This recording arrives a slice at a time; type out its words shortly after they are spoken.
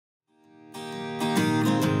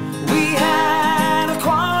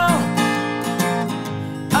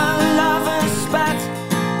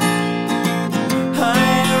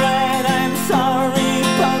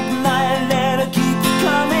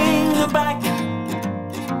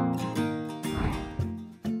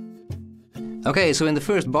Okay, so in the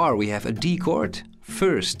first bar we have a D chord,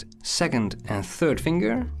 first, second and third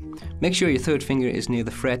finger. Make sure your third finger is near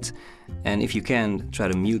the fret, and if you can, try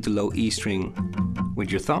to mute the low E string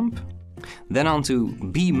with your thumb. Then on to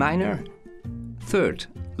B minor, third,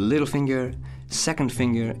 little finger, second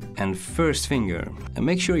finger and first finger. And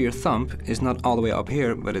make sure your thumb is not all the way up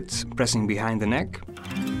here, but it's pressing behind the neck.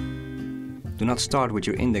 Do not start with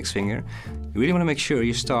your index finger. You really want to make sure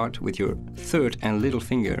you start with your third and little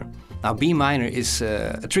finger. Now B minor is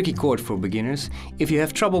a tricky chord for beginners. If you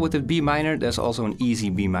have trouble with the B minor, there's also an easy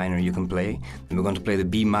B minor you can play. And we're going to play the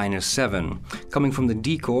B minor 7. Coming from the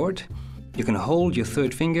D chord, you can hold your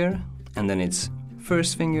third finger, and then it's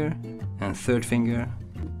first finger and third finger.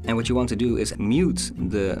 And what you want to do is mute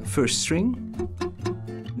the first string.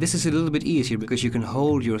 This is a little bit easier because you can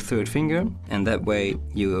hold your third finger, and that way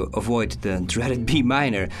you avoid the dreaded B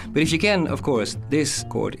minor. But if you can, of course, this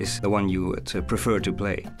chord is the one you would prefer to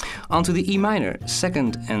play. On to the E minor,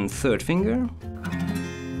 second and third finger.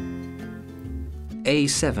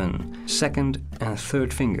 A7, second and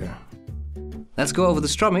third finger. Let's go over the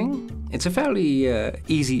strumming. It's a fairly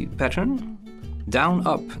easy pattern. Down,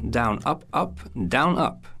 up, up, down,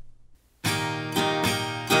 up.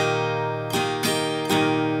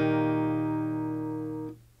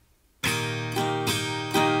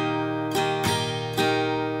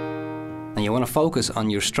 And you want to focus on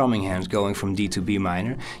your strumming hands going from D to B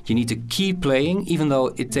minor. You need to keep playing, even though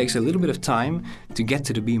it takes a little bit of time to get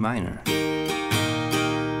to the B minor.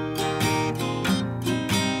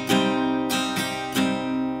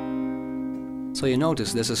 So you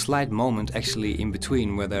notice there's a slight moment actually in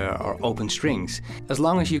between where there are open strings. As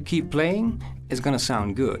long as you keep playing, it's gonna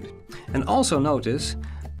sound good. And also notice,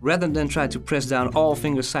 rather than try to press down all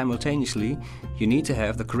fingers simultaneously, you need to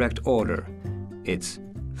have the correct order. It's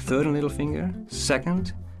third and little finger,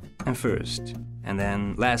 second and first. And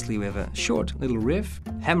then lastly we have a short little riff,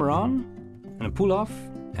 hammer on, and a pull off,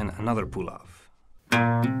 and another pull off.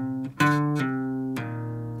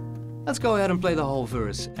 Let's go ahead and play the whole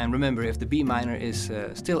verse. And remember, if the B minor is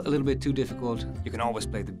still a little bit too difficult, you can always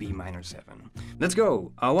play the B minor 7. Let's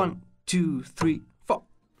go. 1, 2, 3, 4.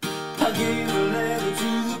 I gave a letter to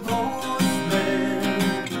the postman.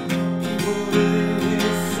 He put it in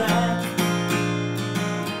his sack.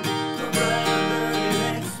 The bright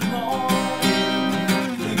next morning,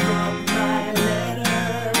 he brought my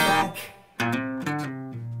letter back.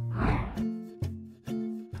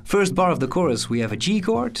 First bar of the chorus, we have a G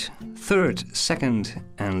chord, third, second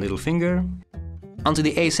and little finger. Onto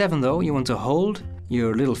the A7 though, you want to hold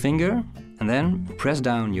your little finger and then press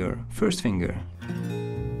down your first finger.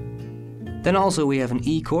 Then also we have an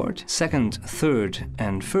E chord, second, third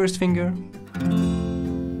and first finger.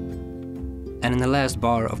 And in the last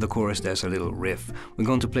bar of the chorus there's a little riff. We're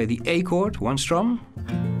going to play the A chord, one strum.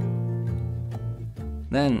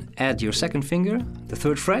 Then add your second finger, the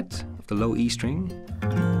third fret of the low E string.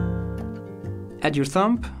 Add your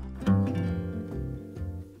thumb.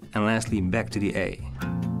 And lastly, back to the A.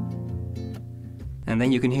 And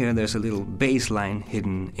then you can hear there's a little bass line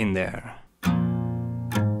hidden in there.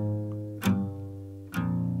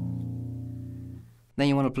 Then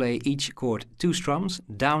you want to play each chord 2 strums,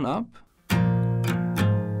 down, up.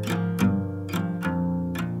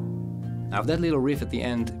 Now if that little riff at the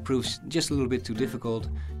end proves just a little bit too difficult,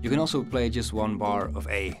 you can also play just 1 bar of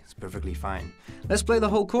A. It's perfectly fine. Let's play the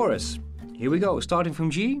whole chorus. Here we go, starting from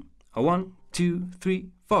G. 1, 2, 3,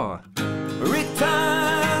 4. Return.